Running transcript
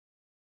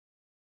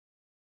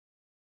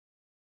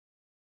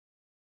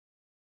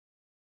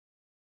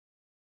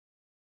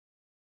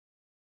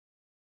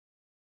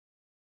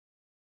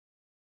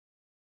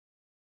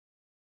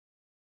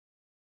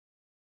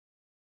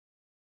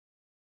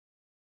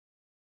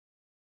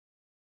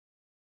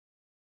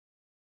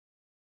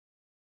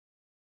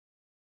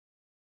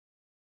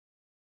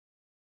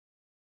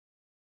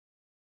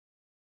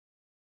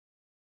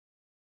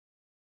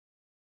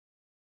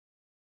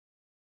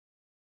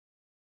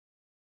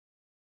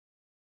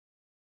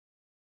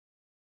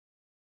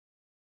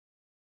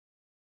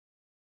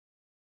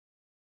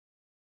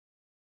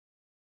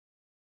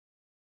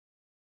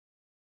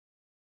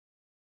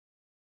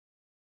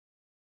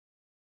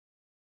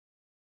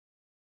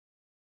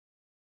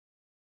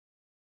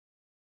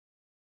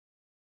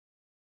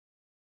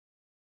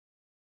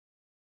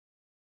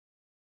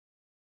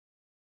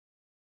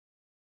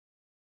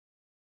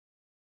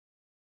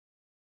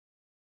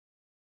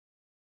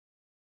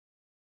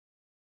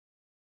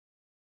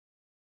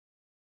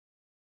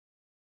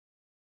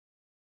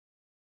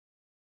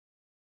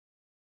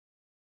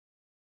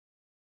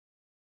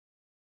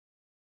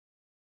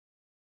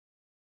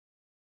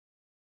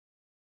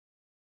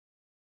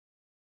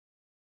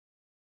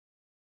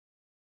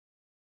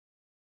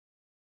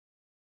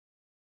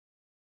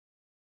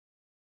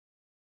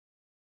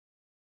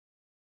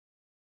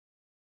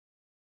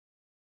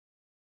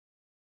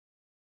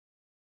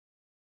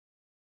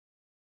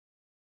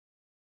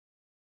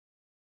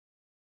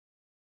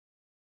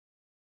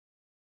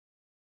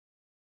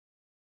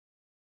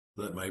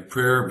Let my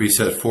prayer be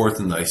set forth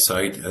in thy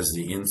sight as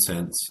the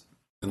incense,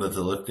 and let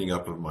the lifting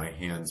up of my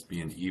hands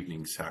be an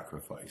evening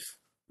sacrifice.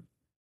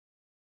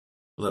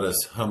 Let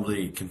us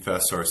humbly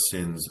confess our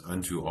sins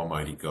unto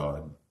Almighty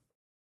God.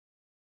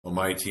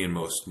 Almighty and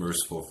most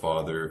merciful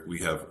Father, we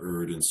have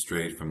erred and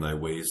strayed from thy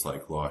ways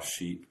like lost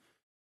sheep.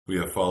 We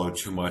have followed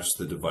too much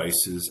the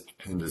devices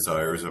and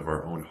desires of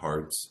our own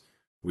hearts.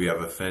 We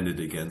have offended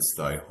against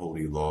thy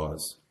holy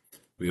laws.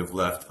 We have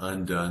left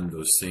undone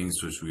those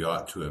things which we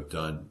ought to have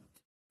done,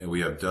 and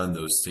we have done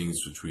those things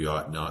which we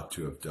ought not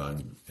to have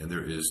done, and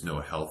there is no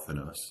health in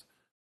us.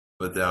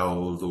 But thou,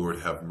 O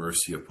Lord, have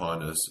mercy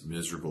upon us,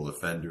 miserable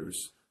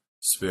offenders.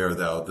 Spare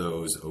thou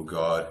those, O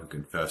God, who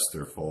confess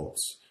their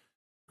faults.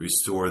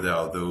 Restore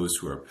thou those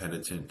who are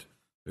penitent,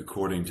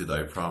 according to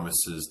thy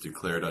promises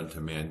declared unto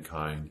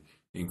mankind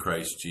in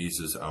Christ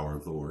Jesus our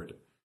Lord.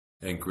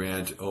 And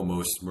grant, O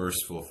most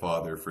merciful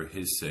Father, for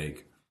his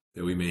sake,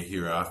 that we may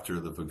hereafter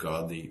live a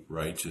godly,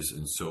 righteous,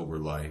 and sober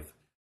life,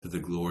 to the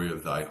glory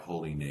of thy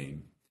holy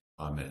name.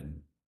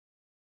 Amen.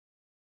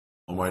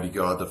 Almighty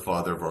God, the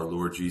Father of our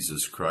Lord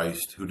Jesus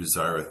Christ, who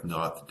desireth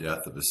not the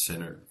death of a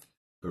sinner,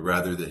 but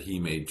rather that he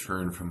may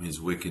turn from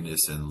his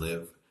wickedness and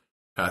live,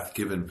 hath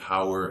given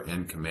power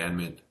and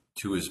commandment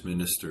to his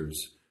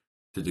ministers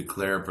to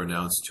declare and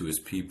pronounce to his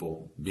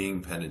people,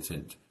 being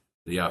penitent,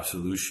 the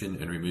absolution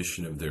and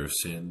remission of their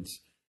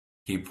sins.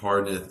 He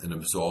pardoneth and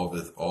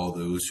absolveth all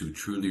those who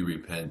truly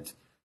repent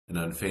and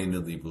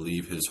unfeignedly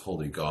believe his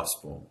holy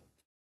gospel.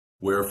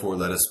 Wherefore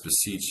let us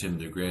beseech him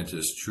to grant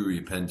us true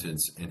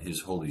repentance and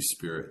his Holy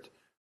Spirit,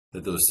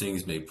 that those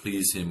things may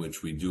please him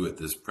which we do at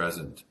this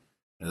present,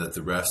 and that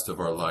the rest of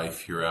our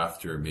life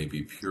hereafter may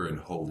be pure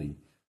and holy,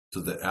 so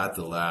that at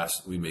the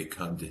last we may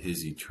come to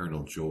his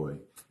eternal joy,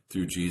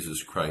 through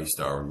Jesus Christ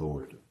our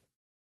Lord.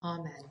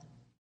 Amen.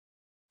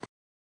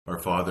 Our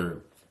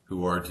Father,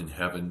 who art in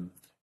heaven,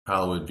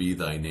 hallowed be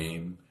thy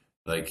name.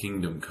 Thy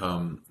kingdom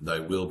come, thy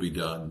will be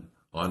done,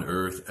 on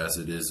earth as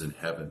it is in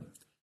heaven.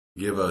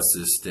 Give us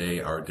this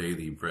day our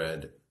daily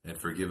bread, and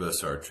forgive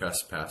us our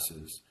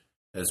trespasses,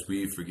 as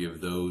we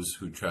forgive those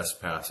who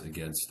trespass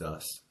against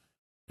us.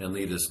 And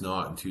lead us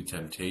not into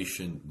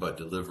temptation, but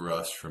deliver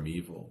us from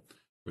evil.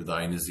 For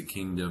thine is the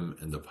kingdom,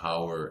 and the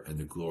power, and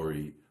the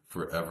glory,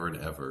 forever and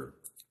ever.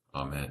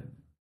 Amen.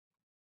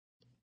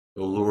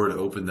 O Lord,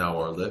 open thou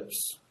our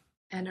lips,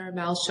 and our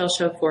mouths shall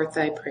show forth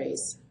thy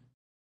praise.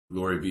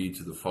 Glory be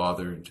to the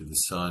Father, and to the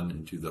Son,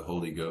 and to the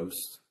Holy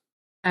Ghost.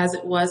 As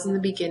it was in the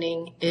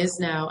beginning, is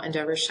now, and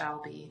ever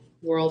shall be,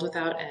 world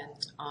without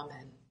end.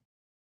 Amen.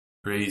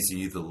 Praise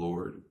ye the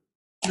Lord.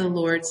 The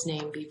Lord's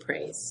name be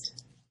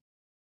praised.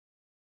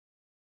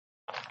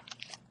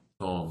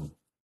 Psalm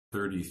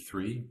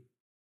 33,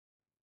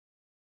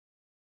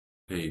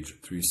 page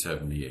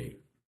 378.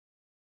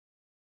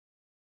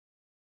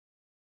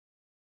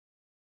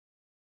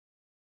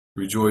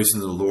 Rejoice in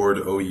the Lord,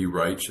 O ye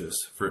righteous,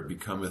 for it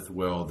becometh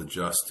well the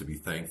just to be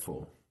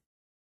thankful.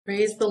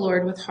 Praise the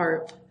Lord with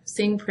harp.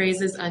 Sing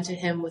praises unto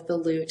him with the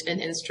lute, an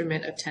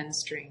instrument of 10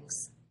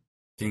 strings.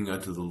 Sing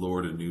unto the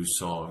Lord a new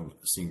song.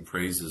 Sing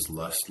praises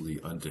lustily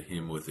unto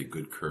him with a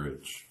good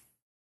courage.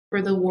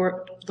 For the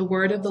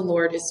word of the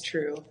Lord is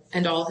true,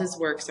 and all his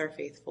works are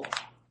faithful.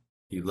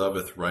 He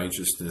loveth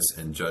righteousness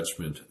and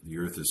judgment. The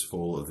earth is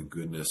full of the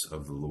goodness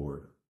of the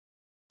Lord.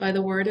 By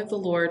the word of the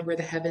Lord were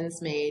the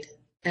heavens made,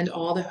 and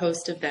all the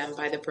host of them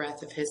by the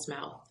breath of his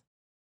mouth.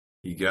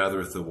 He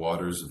gathereth the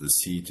waters of the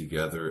sea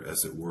together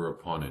as it were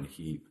upon an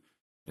heap,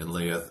 and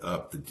layeth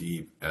up the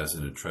deep as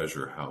in a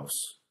treasure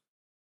house.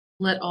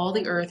 Let all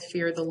the earth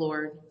fear the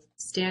Lord.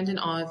 Stand in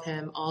awe of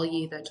him, all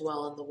ye that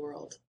dwell in the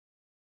world.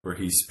 For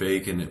he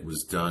spake, and it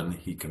was done.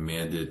 He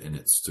commanded, and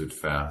it stood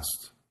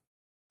fast.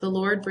 The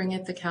Lord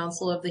bringeth the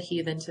counsel of the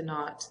heathen to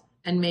naught,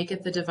 and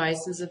maketh the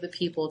devices of the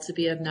people to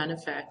be of none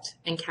effect,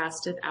 and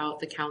casteth out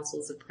the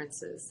counsels of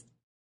princes.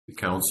 The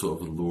counsel of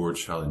the Lord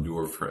shall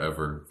endure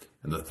forever,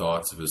 and the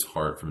thoughts of his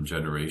heart from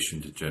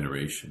generation to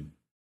generation.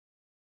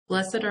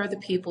 Blessed are the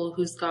people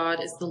whose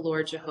God is the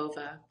Lord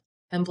Jehovah,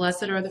 and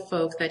blessed are the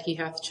folk that he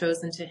hath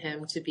chosen to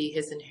him to be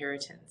his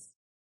inheritance.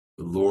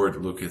 The Lord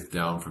looketh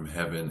down from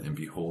heaven, and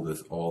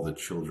beholdeth all the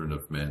children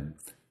of men.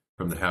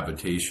 From the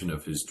habitation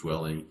of his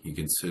dwelling he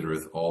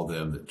considereth all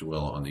them that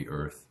dwell on the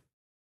earth.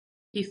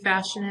 He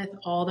fashioneth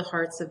all the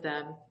hearts of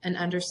them, and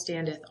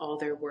understandeth all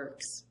their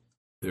works.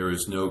 There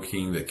is no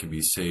king that can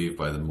be saved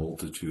by the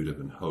multitude of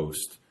an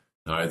host,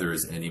 neither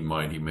is any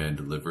mighty man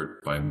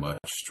delivered by much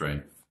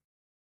strength.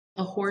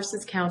 A horse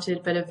is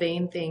counted but a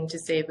vain thing to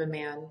save a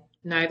man,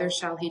 neither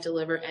shall he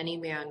deliver any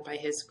man by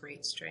his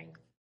great strength.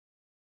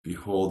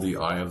 Behold, the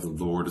eye of the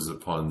Lord is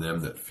upon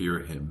them that fear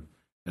him,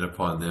 and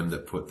upon them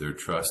that put their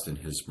trust in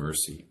his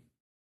mercy,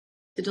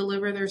 to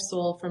deliver their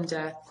soul from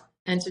death,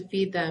 and to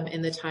feed them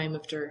in the time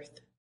of dearth.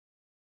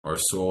 Our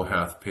soul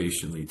hath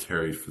patiently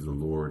tarried for the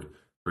Lord,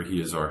 for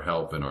he is our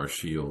help and our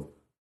shield.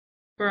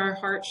 For our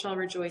heart shall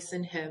rejoice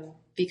in him,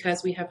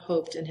 because we have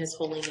hoped in his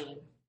holy name.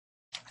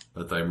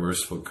 Let thy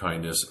merciful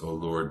kindness, O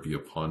Lord, be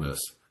upon us,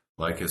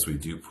 like as we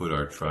do put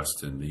our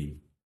trust in thee.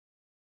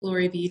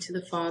 Glory be to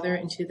the Father,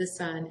 and to the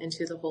Son, and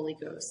to the Holy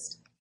Ghost.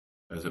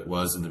 As it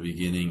was in the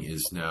beginning,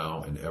 is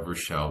now, and ever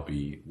shall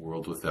be,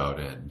 world without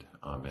end.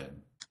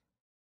 Amen.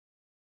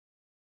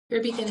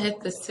 Here beginneth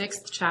the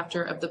 6th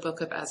chapter of the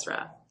book of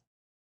Ezra.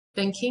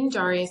 Then King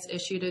Darius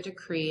issued a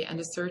decree, and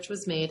a search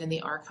was made in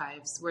the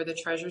archives, where the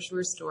treasures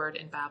were stored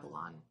in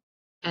Babylon.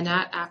 And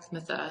at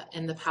Achmetha,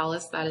 in the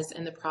palace that is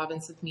in the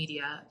province of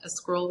Media, a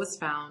scroll was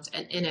found,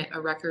 and in it a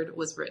record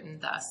was written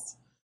thus.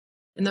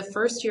 In the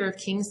first year of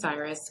King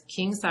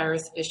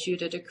Cyrus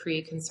issued a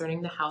decree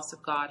concerning the house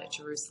of God at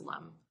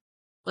Jerusalem.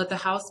 Let the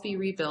house be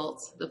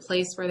rebuilt, the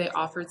place where they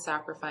offered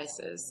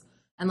sacrifices,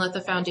 and let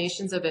the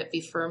foundations of it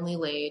be firmly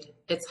laid,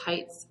 its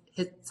height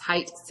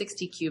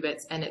 60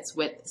 cubits and its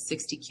width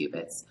 60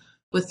 cubits,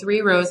 with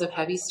 3 rows of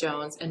heavy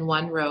stones and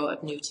 1 row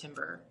of new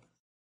timber.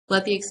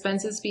 Let the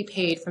expenses be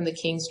paid from the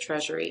king's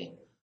treasury.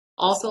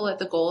 Also let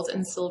the gold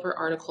and silver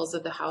articles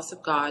of the house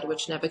of God,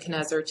 which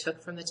Nebuchadnezzar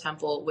took from the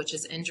temple which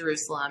is in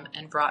Jerusalem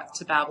and brought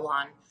to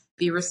Babylon,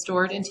 be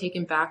restored and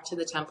taken back to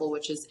the temple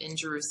which is in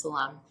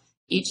Jerusalem,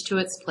 each to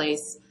its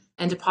place,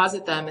 and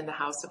deposit them in the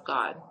house of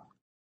God.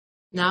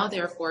 Now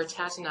therefore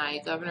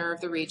Tattenai, governor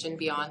of the region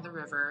beyond the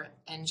river,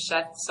 and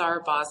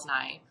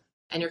Shethar-Boznai,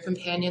 and your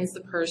companions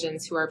the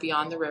Persians who are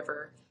beyond the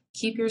river,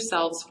 keep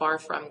yourselves far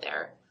from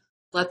there.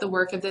 Let the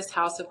work of this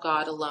house of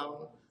God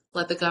alone.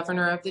 Let the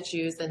governor of the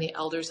Jews and the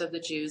elders of the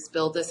Jews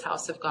build this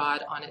house of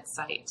God on its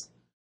site.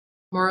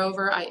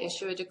 Moreover, I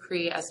issue a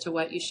decree as to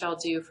what you shall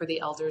do for the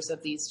elders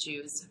of these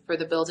Jews, for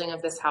the building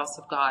of this house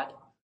of God.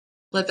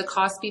 Let the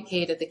cost be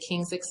paid at the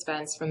king's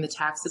expense from the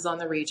taxes on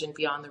the region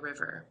beyond the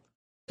river.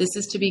 This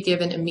is to be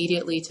given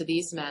immediately to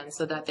these men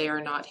so that they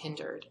are not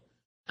hindered.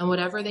 And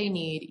whatever they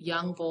need,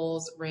 young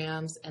bulls,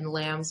 rams, and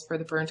lambs for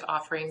the burnt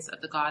offerings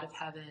of the God of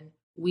heaven,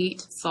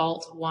 wheat,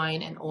 salt,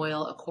 wine, and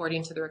oil,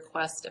 according to the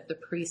request of the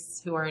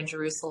priests who are in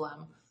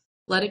Jerusalem.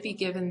 Let it be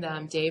given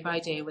them day by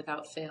day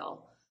without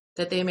fail,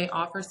 that they may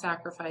offer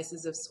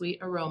sacrifices of sweet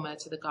aroma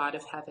to the God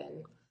of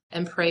heaven,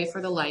 and pray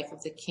for the life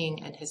of the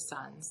king and his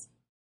sons.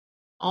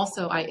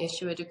 Also, I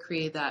issue a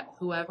decree that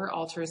whoever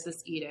alters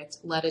this edict,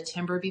 let a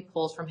timber be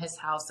pulled from his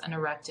house and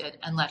erected,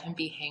 and let him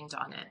be hanged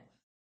on it.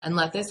 And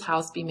let this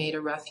house be made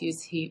a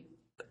refuse heap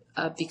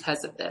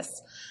because of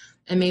this.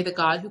 And may the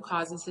God who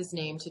causes his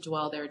name to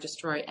dwell there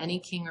destroy any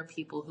king or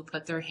people who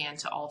put their hand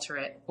to alter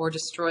it, or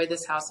destroy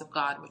this house of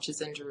God which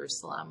is in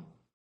Jerusalem.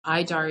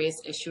 I,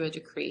 Darius, issue a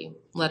decree.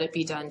 Let it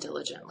be done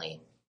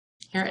diligently.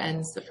 Here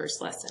ends the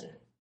first lesson.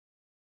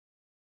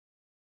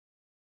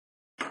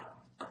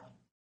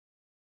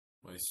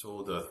 My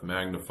soul doth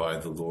magnify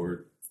the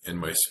Lord, and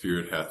my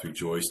spirit hath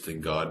rejoiced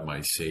in God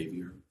my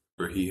Saviour,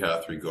 for he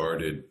hath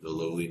regarded the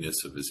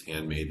lowliness of his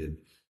handmaiden.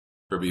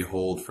 For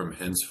behold, from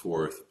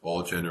henceforth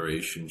all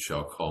generations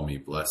shall call me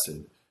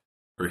blessed.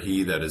 For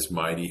he that is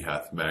mighty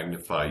hath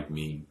magnified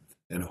me,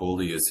 and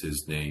holy is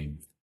his name.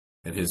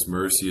 And his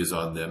mercy is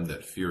on them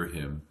that fear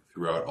him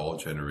throughout all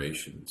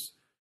generations.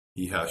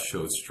 He hath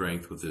showed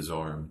strength with his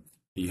arm.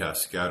 He hath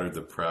scattered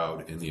the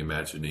proud in the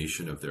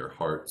imagination of their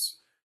hearts.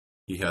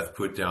 He hath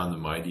put down the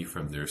mighty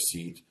from their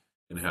seat,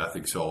 and hath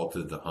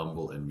exalted the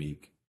humble and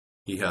meek.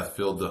 He hath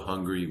filled the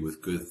hungry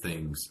with good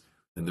things,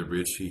 and the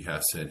rich he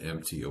hath sent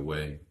empty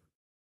away.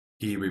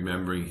 He,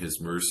 remembering his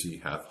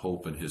mercy, hath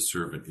hope in his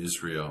servant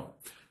Israel,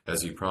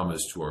 as he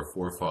promised to our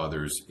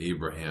forefathers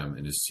Abraham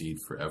and his seed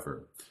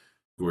forever.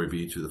 Glory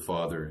be to the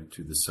Father, and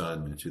to the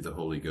Son, and to the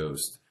Holy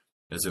Ghost,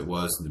 as it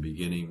was in the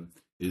beginning,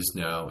 is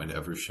now, and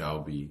ever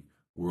shall be,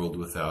 world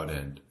without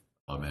end.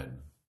 Amen.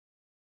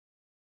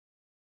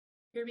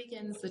 Here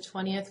begins the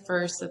 20th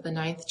verse of the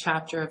 9th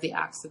chapter of the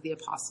Acts of the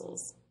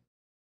Apostles.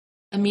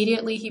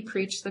 Immediately he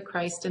preached the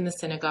Christ in the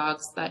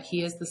synagogues, that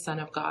he is the Son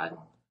of God.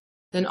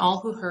 Then all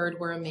who heard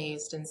were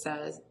amazed and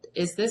said,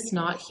 Is this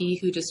not he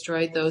who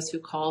destroyed those who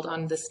called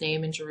on this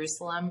name in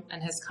Jerusalem,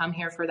 and has come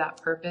here for that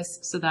purpose,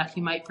 so that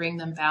he might bring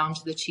them bound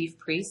to the chief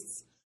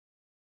priests?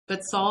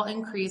 But Saul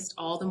increased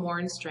all the more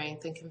in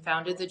strength and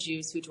confounded the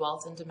Jews who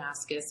dwelt in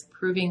Damascus,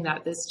 proving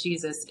that this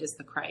Jesus is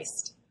the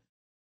Christ.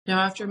 Now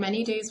after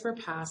many days were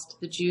passed,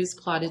 the Jews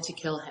plotted to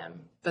kill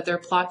him, but their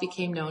plot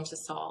became known to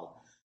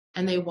Saul,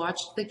 and they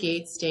watched the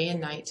gates day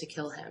and night to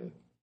kill him.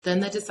 Then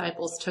the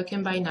disciples took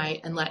him by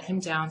night and let him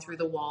down through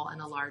the wall in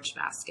a large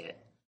basket.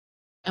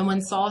 And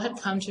when Saul had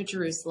come to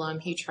Jerusalem,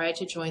 he tried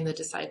to join the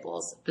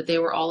disciples, but they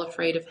were all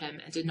afraid of him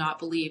and did not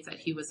believe that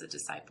he was a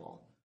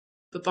disciple.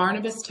 But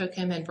Barnabas took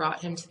him and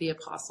brought him to the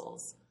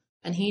apostles.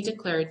 And he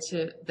declared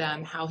to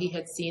them how he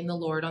had seen the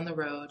Lord on the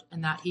road,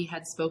 and that he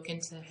had spoken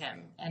to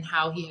him, and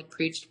how he had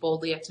preached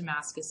boldly at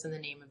Damascus in the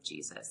name of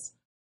Jesus.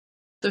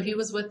 So he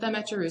was with them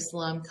at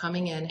Jerusalem,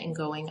 coming in and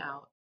going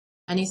out.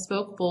 And he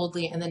spoke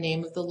boldly in the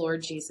name of the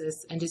Lord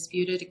Jesus, and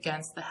disputed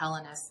against the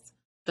Hellenists,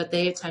 but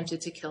they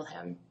attempted to kill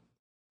him.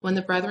 When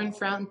the brethren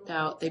found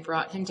out, they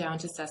brought him down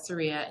to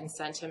Caesarea and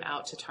sent him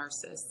out to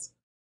Tarsus.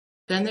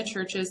 Then the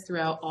churches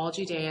throughout all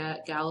Judea,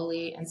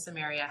 Galilee, and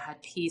Samaria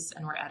had peace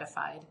and were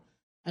edified.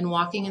 And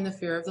walking in the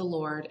fear of the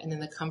Lord and in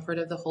the comfort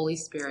of the Holy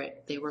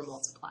Spirit, they were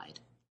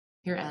multiplied.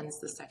 Here ends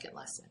the second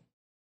lesson.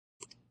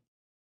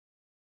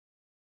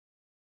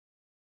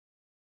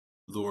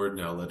 Lord,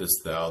 now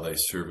lettest thou thy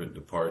servant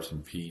depart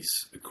in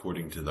peace,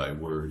 according to thy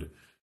word.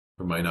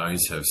 For mine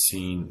eyes have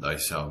seen thy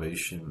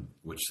salvation,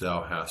 which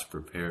thou hast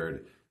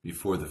prepared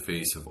before the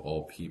face of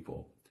all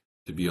people,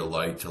 to be a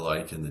light to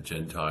lighten the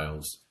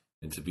Gentiles,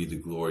 and to be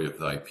the glory of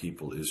thy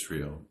people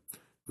Israel.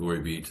 Glory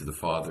be to the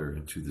Father,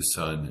 and to the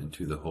Son, and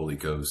to the Holy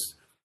Ghost,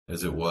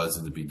 as it was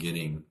in the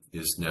beginning,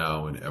 is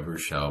now, and ever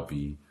shall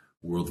be,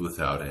 world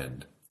without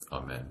end.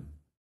 Amen.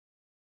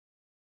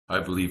 I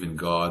believe in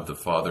God, the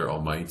Father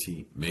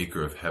Almighty,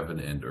 maker of heaven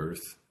and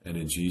earth, and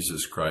in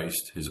Jesus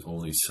Christ, his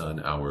only Son,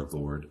 our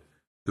Lord,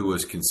 who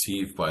was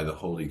conceived by the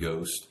Holy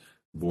Ghost,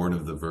 born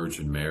of the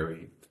Virgin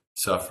Mary,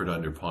 suffered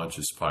under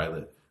Pontius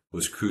Pilate,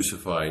 was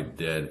crucified,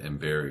 dead, and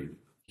buried.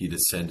 He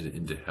descended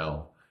into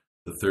hell.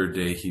 The third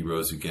day he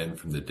rose again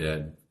from the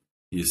dead.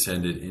 He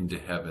ascended into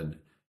heaven,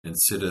 and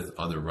sitteth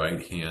on the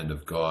right hand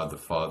of God the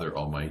Father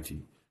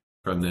Almighty.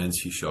 From thence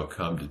he shall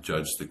come to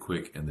judge the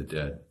quick and the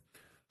dead.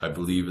 I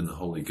believe in the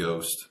Holy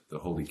Ghost, the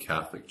Holy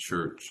Catholic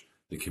Church,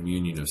 the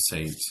communion of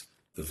saints,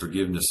 the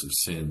forgiveness of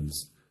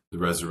sins, the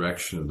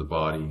resurrection of the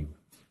body,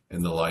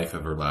 and the life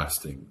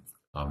everlasting.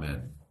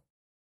 Amen.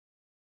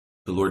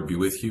 The Lord be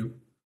with you.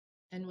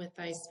 And with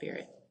thy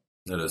spirit.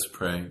 Let us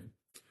pray.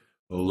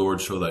 O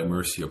Lord, show thy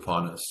mercy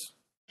upon us.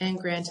 And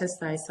grant us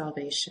thy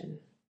salvation.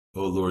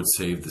 O Lord,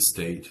 save the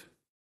state.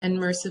 And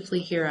mercifully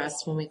hear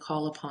us when we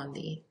call upon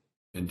thee.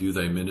 Endue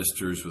thy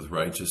ministers with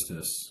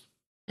righteousness.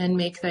 And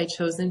make thy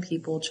chosen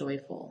people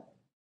joyful.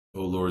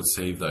 O Lord,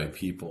 save thy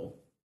people.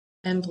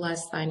 And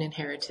bless thine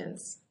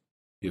inheritance.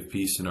 Give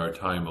peace in our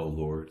time, O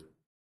Lord.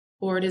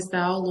 For it is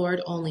thou, Lord,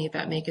 only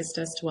that makest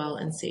us dwell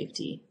in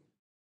safety.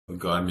 O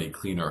God, may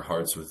clean our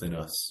hearts within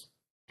us.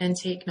 And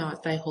take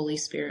not thy Holy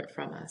Spirit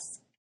from us.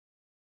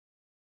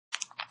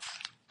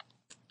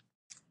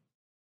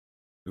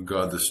 O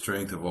God, the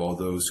strength of all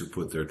those who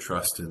put their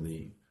trust in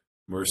thee,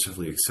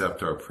 mercifully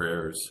accept our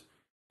prayers.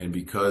 And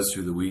because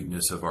through the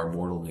weakness of our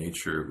mortal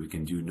nature we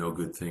can do no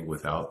good thing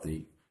without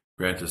thee,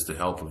 grant us the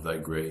help of thy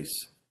grace,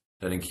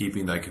 that in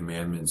keeping thy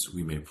commandments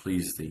we may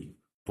please thee,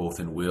 both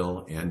in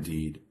will and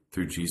deed,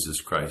 through Jesus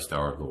Christ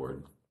our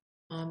Lord.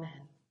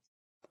 Amen.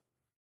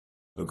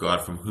 O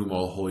God, from whom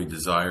all holy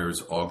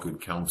desires, all good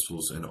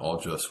counsels, and all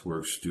just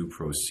works do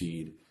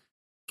proceed,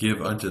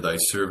 give unto thy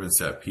servants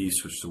that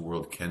peace which the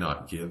world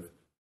cannot give,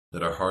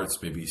 that our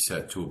hearts may be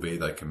set to obey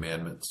thy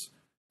commandments,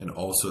 and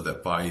also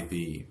that by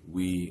thee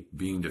we,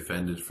 being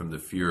defended from the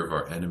fear of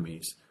our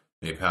enemies,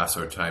 may pass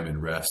our time in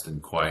rest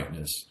and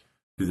quietness,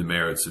 through the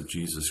merits of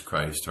Jesus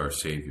Christ our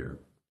Savior.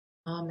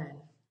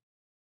 Amen.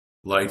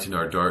 Light in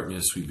our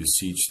darkness, we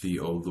beseech thee,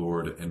 O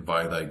Lord, and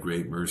by thy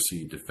great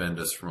mercy defend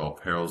us from all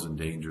perils and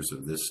dangers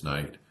of this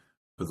night,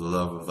 for the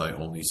love of thy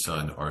only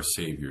Son, our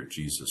Savior,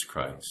 Jesus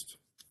Christ.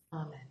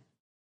 Amen.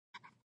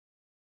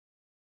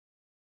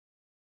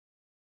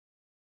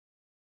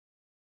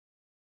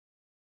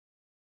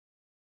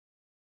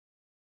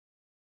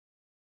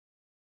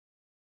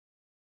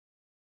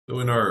 So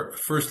in our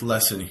first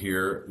lesson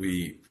here,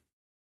 we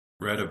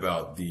read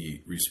about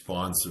the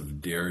response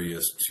of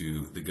Darius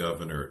to the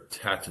governor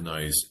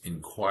Tattenai's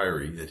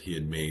inquiry that he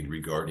had made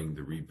regarding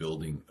the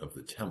rebuilding of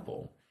the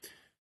temple.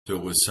 So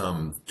it was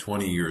some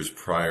 20 years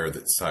prior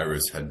that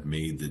Cyrus had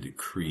made the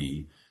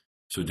decree.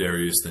 So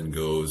Darius then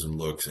goes and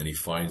looks, and he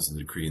finds the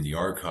decree in the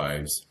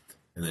archives,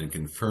 and then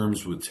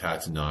confirms with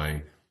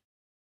Tattenai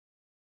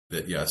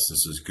that yes,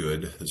 this is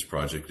good, this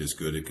project is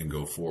good, it can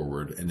go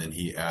forward. And then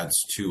he adds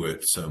to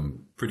it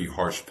some pretty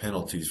harsh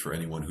penalties for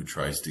anyone who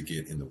tries to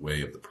get in the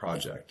way of the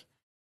project.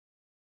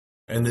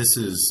 And this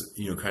is,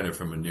 kind of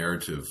from a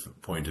narrative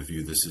point of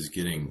view, this is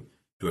getting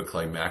to a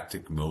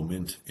climactic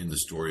moment in the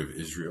story of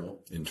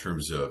Israel in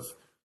terms of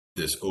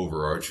this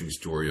overarching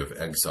story of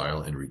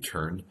exile and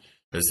return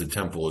as the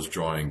temple is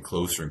drawing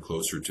closer and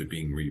closer to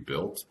being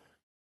rebuilt.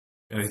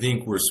 And I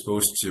think we're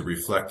supposed to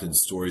reflect in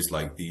stories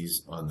like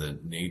these on the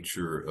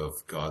nature of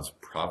God's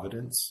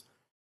providence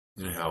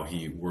and how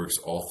he works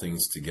all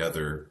things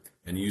together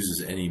and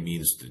uses any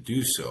means to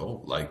do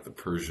so, like the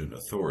Persian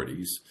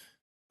authorities,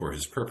 for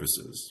his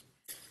purposes.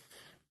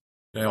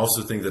 And I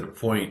also think that a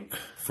point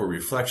for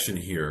reflection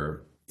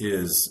here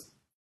is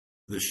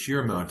the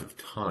sheer amount of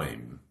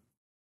time,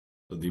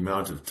 the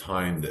amount of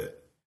time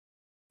that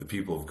the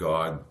people of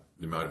God,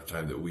 the amount of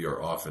time that we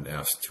are often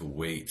asked to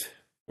wait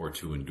or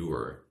to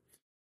endure.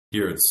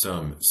 Here it's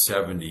some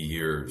 70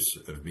 years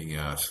of being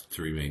asked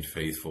to remain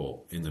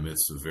faithful in the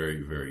midst of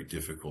very, very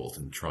difficult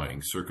and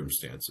trying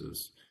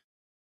circumstances.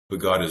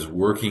 But God is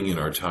working in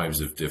our times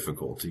of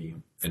difficulty.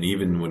 And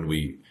even when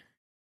we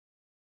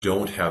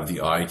don't have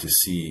the eye to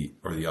see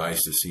or the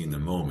eyes to see in the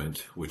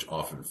moment, which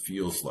often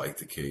feels like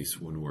the case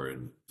when we're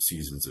in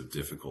seasons of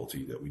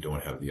difficulty, that we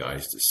don't have the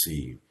eyes to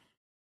see,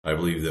 I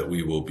believe that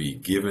we will be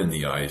given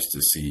the eyes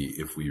to see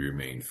if we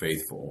remain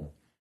faithful.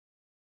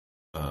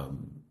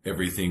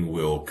 Everything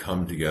will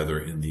come together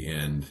in the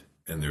end,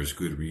 and there's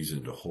good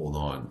reason to hold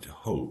on to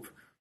hope.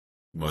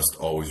 We must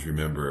always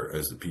remember,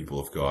 as the people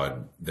of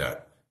God,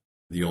 that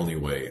the only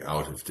way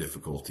out of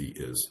difficulty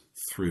is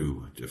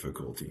through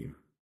difficulty.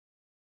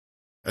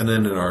 And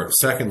then in our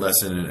second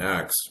lesson in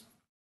Acts,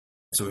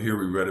 So here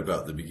we read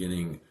about the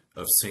beginning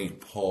of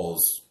St.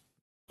 Paul's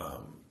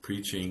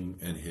preaching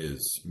and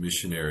his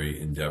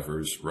missionary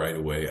endeavors right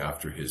away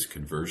after his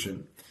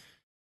conversion.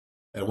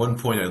 At one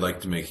point I'd like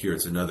to make here,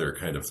 it's another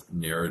kind of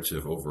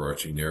narrative,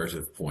 overarching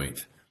narrative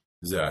point,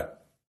 is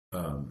that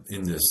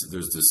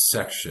there's this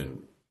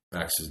section,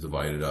 Acts is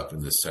divided up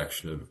in this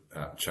section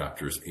of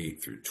chapters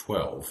 8 through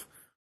 12.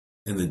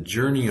 And the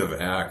journey of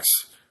Acts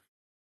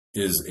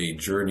is a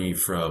journey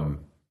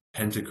from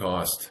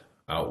Pentecost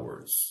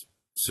outwards.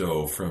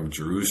 So from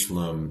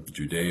Jerusalem,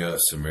 Judea,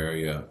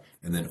 Samaria,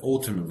 and then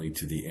ultimately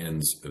to the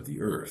ends of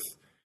the earth.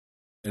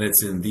 And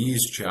it's in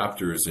these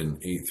chapters in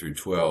 8 through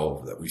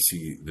 12 that we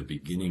see the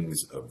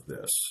beginnings of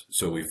this.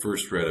 So we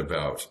first read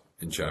about,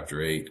 in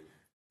chapter 8,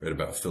 read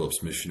about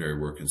Philip's missionary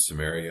work in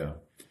Samaria.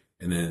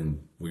 And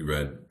then we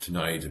read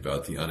tonight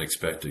about the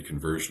unexpected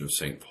conversion of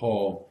St.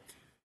 Paul.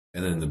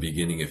 And then the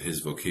beginning of his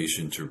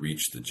vocation to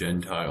reach the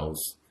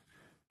Gentiles.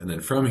 And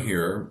then from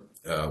here,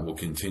 we'll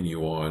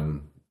continue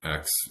on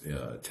Acts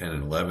 10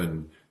 and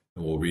 11,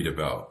 and we'll read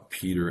about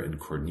Peter and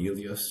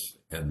Cornelius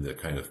and the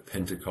kind of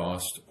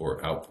Pentecost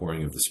or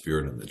outpouring of the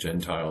Spirit on the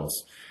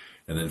Gentiles.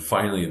 And then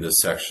finally, this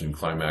section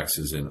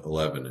climaxes in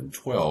 11 and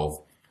 12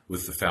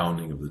 with the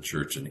founding of the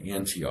church in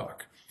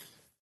Antioch.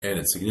 And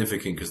it's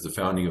significant because the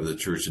founding of the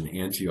church in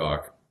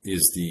Antioch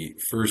is the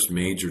first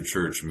major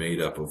church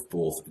made up of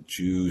both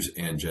Jews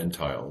and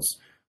Gentiles.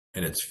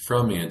 And it's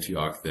from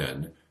Antioch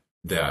then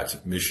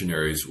that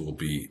missionaries will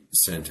be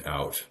sent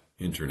out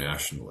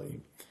internationally.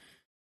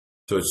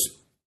 So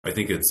I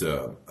think it's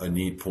a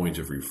neat point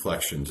of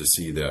reflection to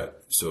see that.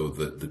 So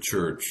the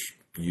church,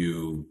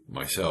 you,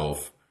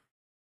 myself,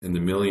 and the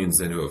millions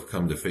then who have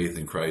come to faith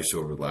in Christ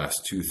over the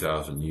last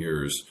 2,000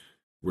 years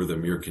were the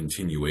mere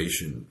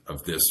continuation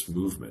of this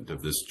movement,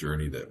 of this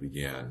journey that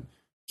began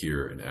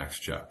here in Acts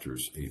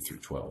chapters 8 through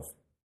 12.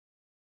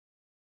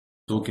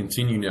 So we'll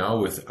continue now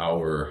with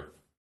our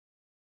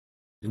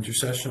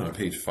intercession on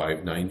page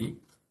 590.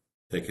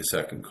 Take a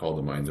second, call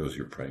to mind those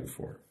you're praying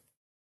for.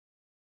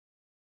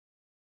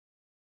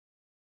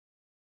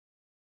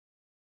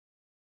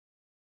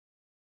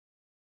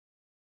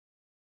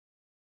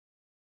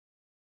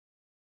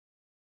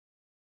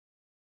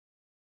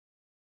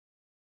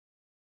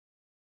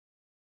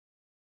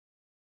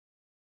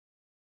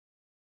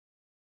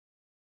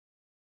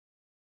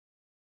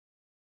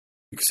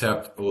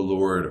 Accept, O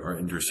Lord, our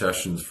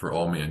intercessions for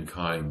all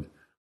mankind.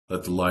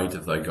 Let the light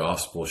of thy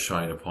gospel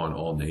shine upon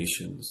all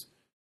nations.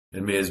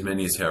 And may as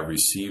many as have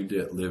received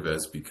it live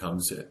as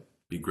becomes it.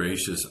 Be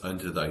gracious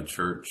unto thy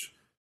church,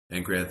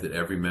 and grant that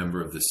every member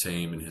of the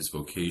same in his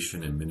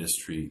vocation and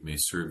ministry may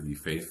serve thee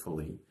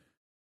faithfully.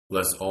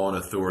 Bless all in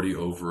authority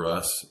over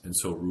us, and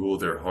so rule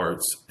their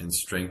hearts and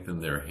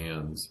strengthen their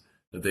hands,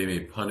 that they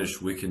may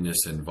punish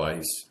wickedness and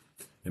vice,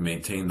 and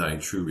maintain thy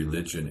true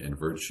religion and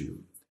virtue.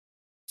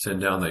 Send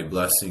down thy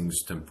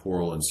blessings,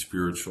 temporal and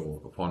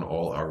spiritual, upon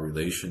all our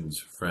relations,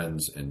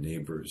 friends, and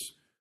neighbors.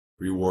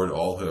 Reward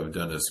all who have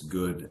done us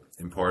good,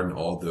 and pardon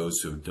all those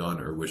who have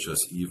done or wish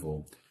us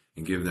evil,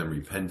 and give them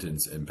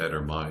repentance and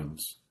better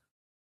minds.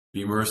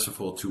 Be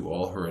merciful to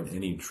all who are in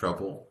any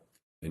trouble,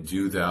 and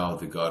do thou,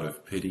 the God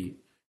of pity,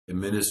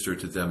 administer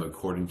to them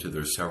according to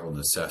their several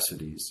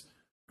necessities,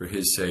 for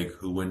his sake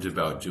who went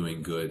about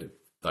doing good,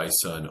 thy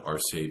Son, our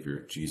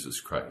Savior, Jesus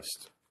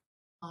Christ.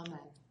 Amen.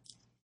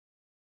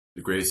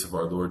 The grace of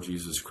our Lord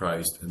Jesus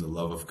Christ, and the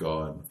love of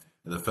God,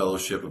 and the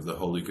fellowship of the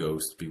Holy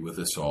Ghost be with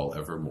us all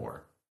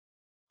evermore.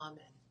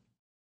 Amen.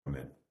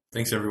 Amen.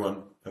 Thanks,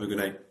 everyone. Have a good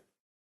night.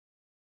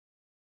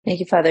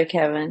 Thank you, Father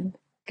Kevin.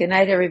 Good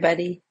night,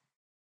 everybody.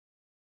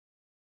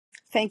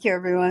 Thank you,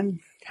 everyone.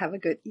 Have a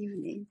good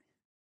evening.